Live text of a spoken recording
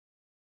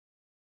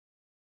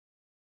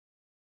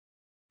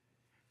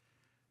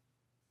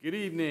Good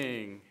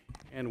evening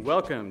and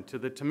welcome to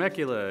the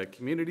Temecula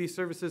Community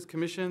Services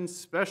Commission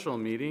special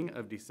meeting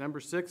of December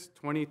 6,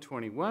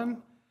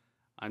 2021.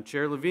 I'm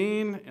Chair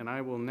Levine and I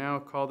will now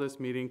call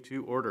this meeting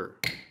to order.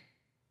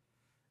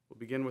 We'll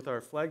begin with our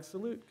flag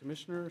salute.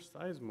 Commissioner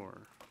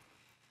Sizemore.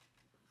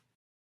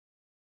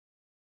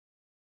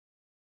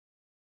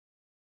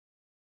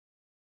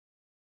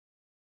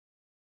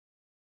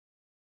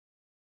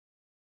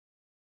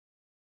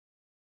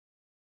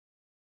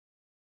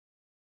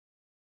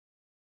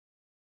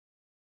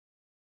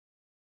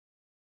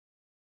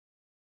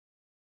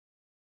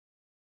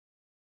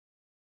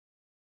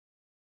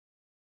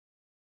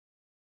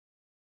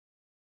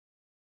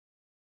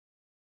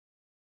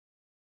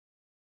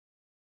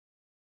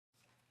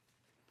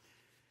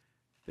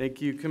 Thank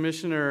you,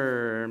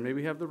 Commissioner. May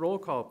we have the roll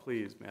call,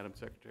 please, Madam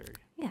Secretary?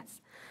 Yes.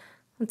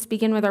 Let's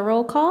begin with our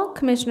roll call.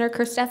 Commissioner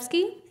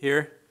Krstevsky?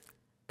 Here.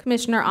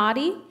 Commissioner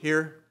Audi?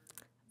 Here.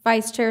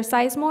 Vice Chair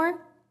Sizemore?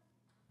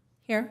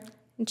 Here.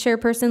 And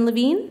Chairperson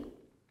Levine?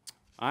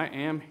 I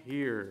am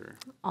here.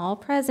 All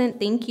present.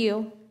 Thank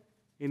you.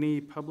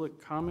 Any public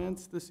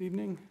comments this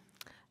evening?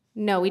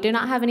 No, we do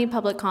not have any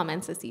public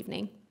comments this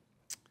evening.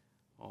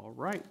 All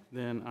right,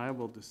 then I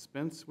will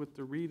dispense with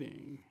the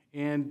reading.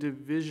 And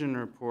division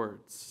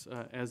reports.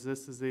 As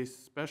this is a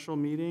special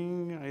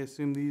meeting, I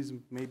assume these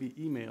may be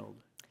emailed.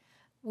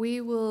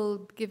 We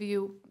will give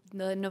you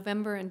the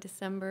November and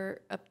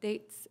December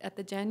updates at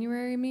the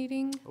January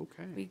meeting.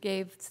 Okay. We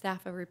gave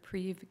staff a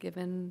reprieve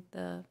given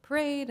the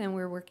parade, and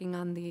we're working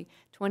on the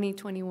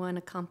 2021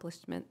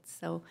 accomplishments.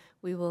 So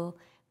we will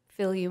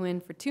fill you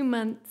in for 2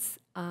 months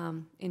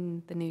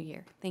in the new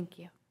year. Thank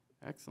you.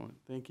 Excellent,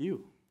 thank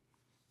you.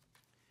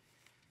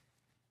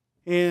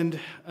 And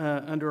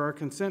under our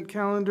consent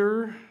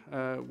calendar,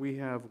 we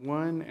have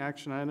one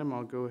action item.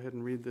 I'll go ahead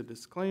and read the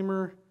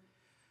disclaimer.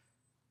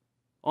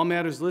 All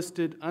matters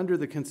listed under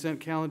the consent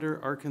calendar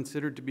are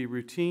considered to be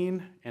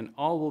routine, and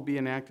all will be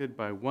enacted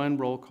by one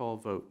roll call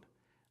vote.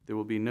 There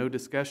will be no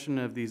discussion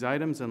of these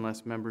items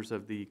unless members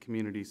of the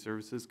Community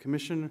Services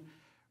Commission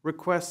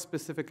request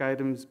specific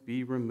items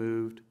be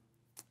removed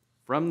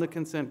from the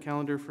consent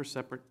calendar for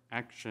separate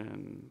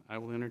action. I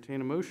will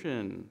entertain a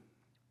motion.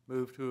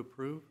 Move to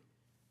approve.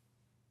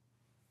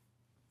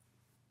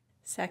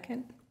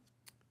 Second.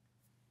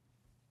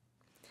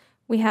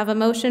 We have a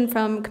motion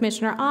from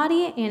Commissioner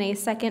Audi and a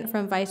second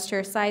from Vice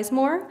Chair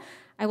Sizemore.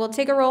 I will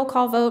take a roll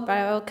call vote, but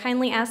I will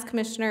kindly ask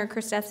Commissioner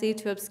Krstevsky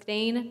to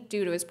abstain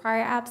due to his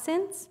prior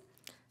absence.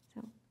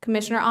 So,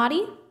 Commissioner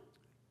Audi?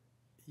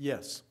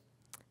 Yes.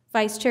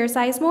 Vice Chair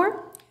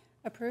Sizemore?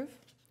 Approve.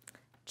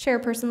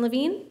 Chairperson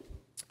Levine?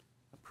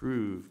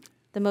 Approved.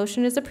 The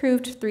motion is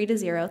approved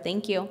 3-0.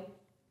 Thank you.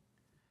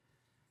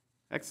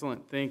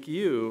 Excellent, thank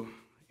you.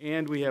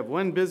 And we have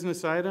one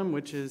business item,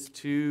 which is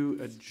to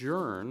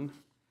adjourn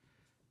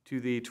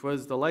to the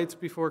 'Twas the Lights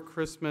Before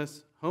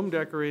Christmas Home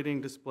Decorating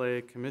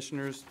Display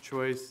Commissioner's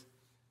Choice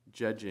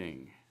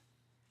Judging.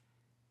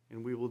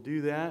 And we will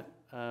do that.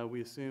 We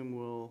assume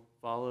we'll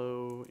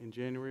follow in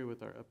January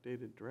with our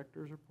updated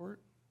director's report.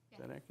 Is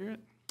that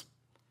accurate?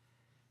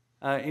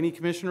 Any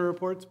commissioner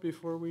reports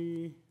before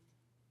we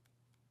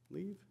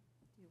leave?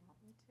 You want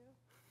me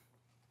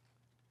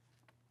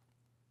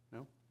to?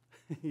 No?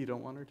 You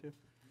don't want her to?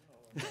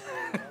 I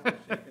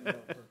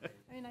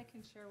mean, I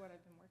can share what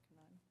I've been working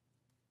on.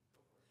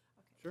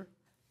 Okay. Sure.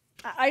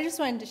 I just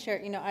wanted to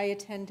share, I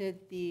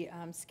attended the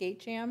skate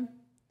jam.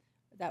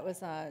 That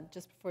was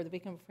just before the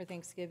weekend before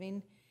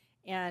Thanksgiving.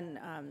 And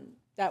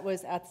that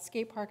was at the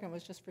skate park and it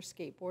was just for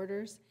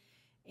skateboarders.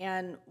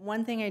 And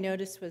one thing I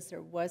noticed was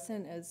there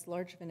wasn't as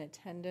large of an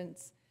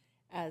attendance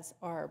as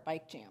our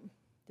bike jam,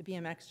 the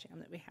BMX jam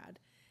that we had.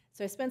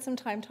 So I spent some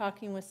time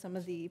talking with some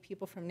of the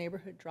people from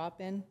Neighborhood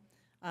Drop-In.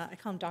 I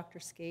call him Dr.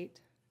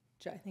 Skate.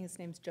 I think his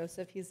name's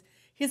Joseph. He's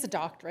a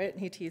doctorate,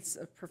 and he's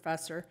a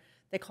professor.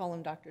 They call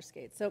him Dr.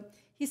 Skate. So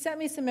he sent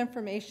me some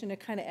information to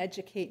kind of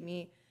educate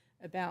me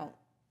about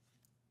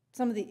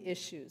some of the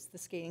issues the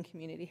skating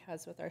community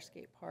has with our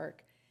skate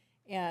park,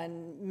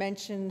 and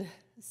mentioned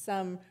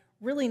some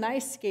really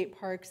nice skate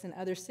parks in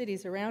other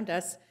cities around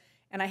us.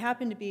 And I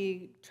happened to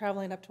be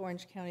traveling up to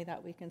Orange County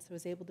that weekend, so I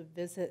was able to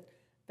visit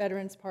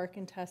Veterans Park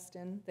in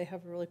Tustin. They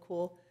have a really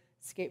cool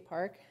skate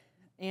park.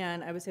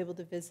 And I was able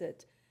to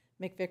visit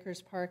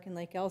McVickers Park in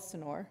Lake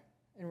Elsinore,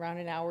 and around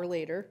an hour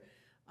later,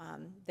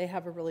 they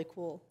have a really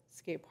cool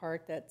skate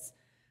park that's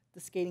the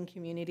skating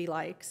community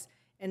likes.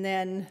 And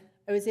then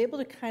I was able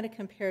to kind of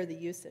compare the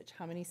usage,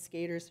 how many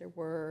skaters there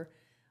were,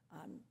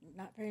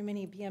 not very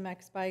many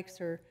BMX bikes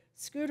or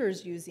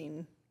scooters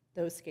using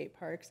those skate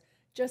parks,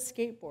 just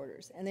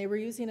skateboarders. And they were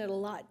using it a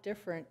lot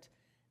different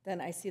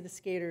than I see the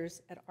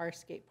skaters at our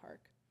skate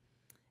park.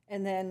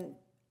 And then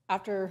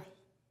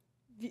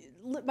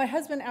my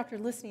husband, after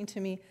listening to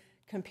me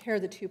compare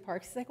the two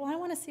parks, he's like, well, I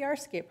want to see our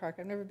skate park.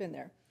 I've never been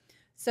there.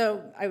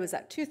 So I was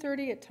at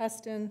 2:30 at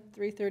Tustin,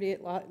 3:30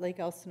 at Lake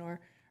Elsinore,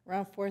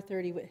 around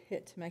 4:30 we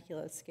hit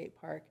Temecula skate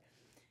park.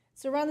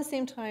 So around the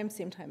same time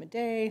of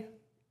day,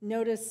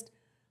 noticed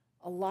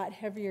a lot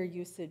heavier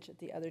usage at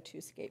the other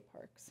two skate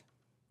parks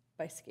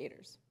by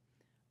skaters.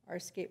 our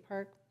skate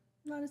park,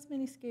 not as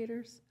many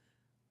skaters,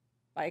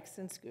 bikes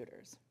and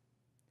scooters.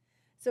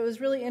 So it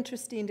was really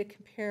interesting to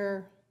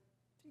compare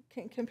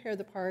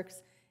the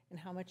parks and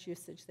how much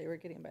usage they were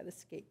getting by the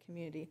skate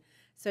community.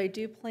 So I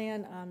do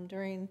plan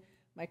during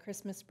my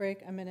Christmas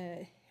break, I'm going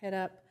to hit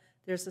up,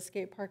 there's a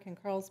skate park in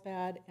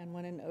Carlsbad and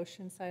one in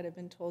Oceanside. I've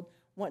been told,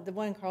 the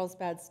one in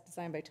Carlsbad's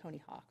designed by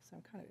Tony Hawk, so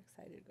I'm kind of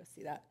excited to go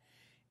see that.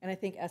 And I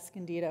think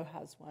Escondido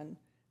has one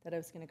that I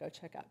was going to go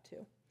check out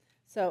too.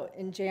 So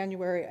in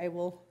January, I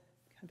will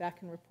come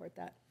back and report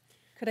that.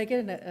 Could I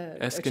get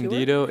a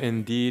Escondido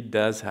indeed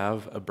does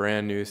have a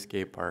brand new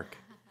skate park.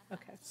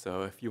 Okay.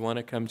 So if you want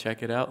to come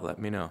check it out, let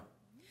me know.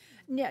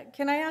 Yeah,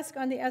 can I ask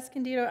on the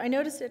Escondido, I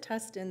noticed at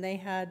Tustin they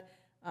had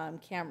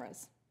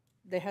cameras.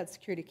 They had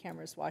security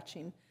cameras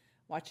watching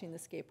the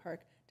skate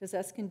park. Does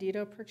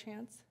Escondido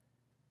perchance?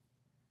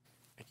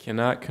 I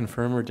cannot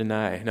confirm or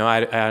deny. No,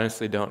 I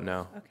honestly don't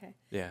know. Okay.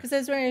 Yeah. Because I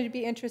was wondering, it'd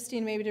be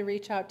interesting maybe to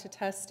reach out to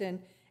Tustin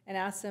and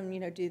ask them,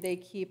 do they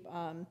keep,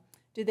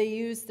 do they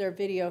use their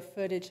video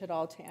footage at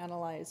all to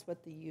analyze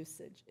what the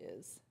usage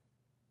is?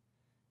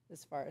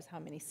 As far as how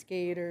many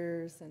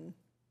skaters and,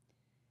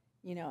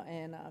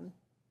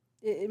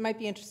 it might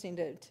be interesting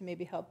to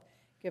maybe help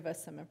give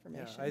us some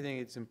information. Yeah, I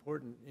think it's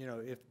important,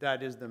 if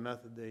that is the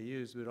method they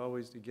use, but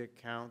always to get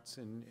counts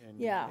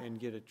and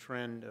get a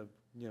trend of,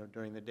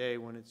 during the day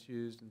when it's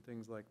used and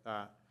things like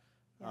that.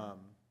 Yeah.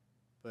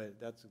 But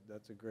that's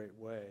a great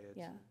way,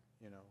 Yeah.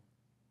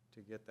 To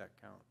get that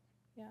count.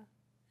 Yeah.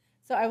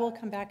 So I will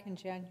come back in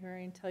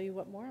January and tell you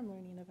what more I'm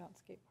learning about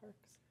skate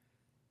parks.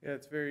 Yeah,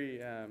 it's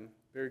very,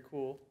 very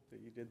cool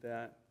that you did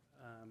that.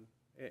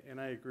 And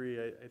I agree.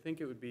 I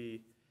think it would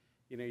be,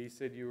 you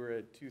said you were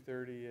at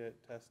 2:30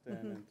 at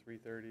Tustin and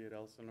 3:30 at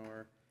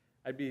Elsinore.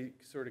 I'd be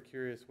sort of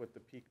curious what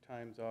the peak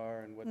times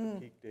are and what the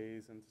peak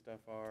days and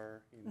stuff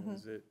are.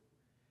 Is it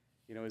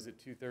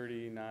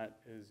 2:30 not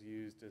as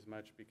used as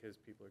much because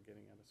people are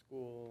getting out of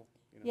school?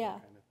 Yeah.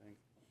 That kind of thing.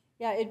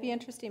 Yeah, it'd be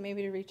interesting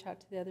maybe to reach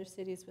out to the other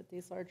cities with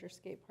these larger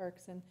skate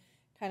parks and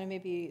kind of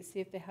maybe see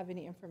if they have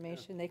any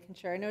information they can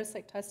share. I noticed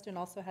like Tustin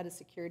also had a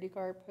security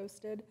guard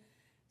posted.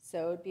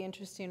 So it'd be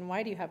interesting,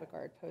 why do you have a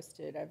guard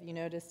posted? Have you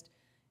noticed,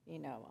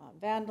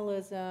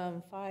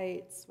 vandalism,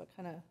 fights, what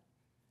kind of,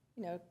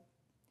 I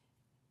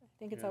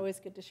think it's always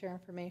good to share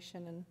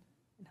information and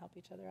help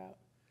each other out.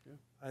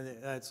 I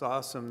think it's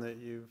awesome that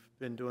you've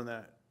been doing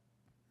that,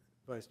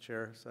 Vice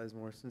Chair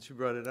Sizemore, since you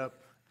brought it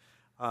up.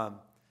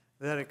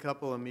 We had a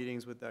couple of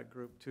meetings with that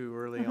group too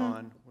early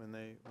on when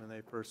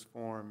they first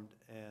formed,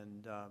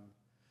 and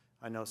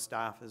I know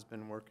staff has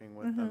been working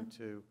with them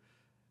too.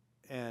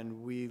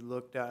 And we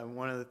looked at, and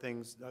one of the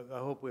things, I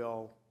hope we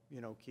all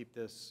keep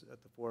this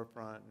at the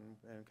forefront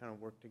and kind of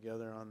work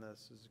together on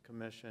this as a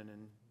commission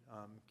and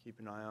keep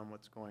an eye on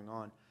what's going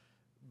on.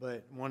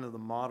 But one of the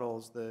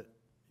models that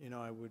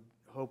I would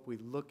hope we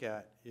look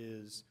at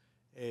is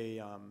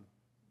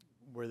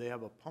where they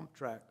have a pump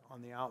track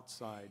on the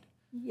outside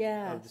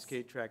of the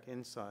skate track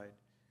inside.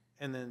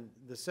 And then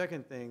the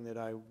second thing that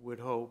I would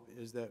hope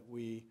is that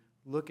we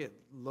look at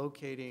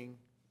locating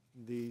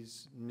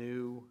these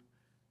new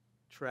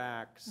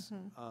tracks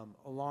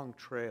along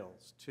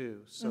trails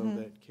too, so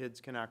that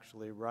kids can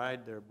actually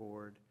ride their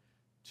board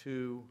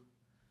to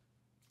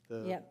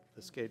the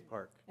skate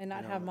park. And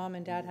not have mom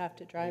and dad have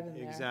to drive them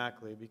there.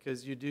 Exactly,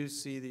 because you do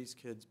see these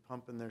kids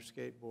pumping their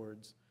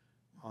skateboards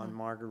on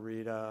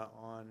Margarita,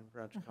 on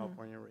Rancho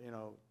California,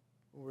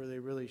 where they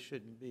really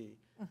shouldn't be.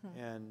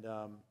 And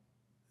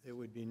it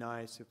would be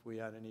nice if we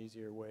had an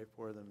easier way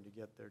for them to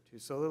get there too.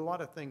 So there are a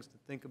lot of things to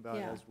think about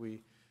as we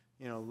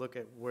look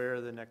at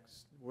where the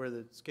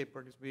skate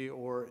park is be,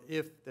 or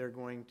if they're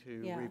going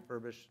to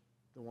refurbish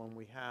the one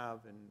we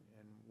have and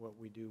what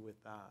we do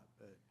with that.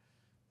 But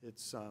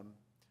it's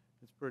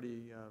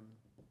pretty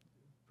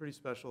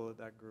special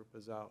that group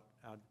is out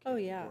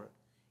advocating for it.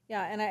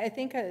 Yeah, and I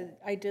think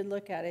I did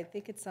look at it. I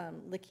think it's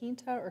La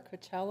Quinta or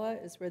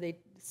Coachella is where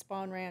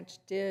Spawn Ranch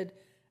did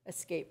a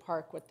skate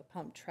park with the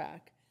pump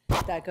track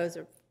that goes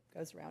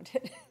around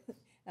it.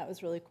 That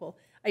was really cool.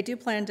 I do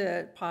plan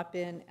to pop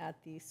in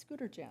at the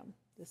Scooter Jam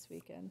this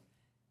weekend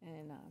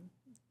and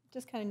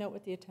just kind of note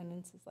what the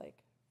attendance is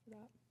like for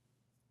that.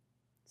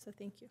 So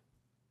thank you.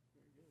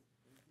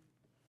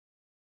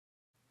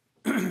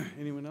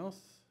 Anyone else?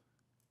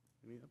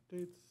 Any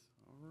updates?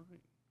 All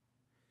right.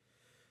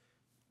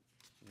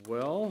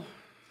 Well,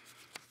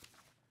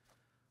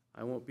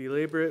 I won't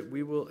belabor it.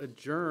 We will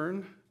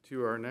adjourn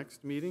to our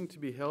next meeting to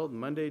be held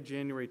Monday,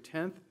 January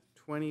 10th,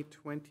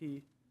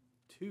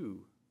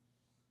 2022.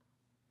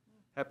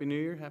 Happy New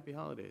Year, happy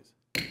holidays.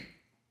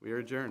 We are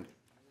adjourned.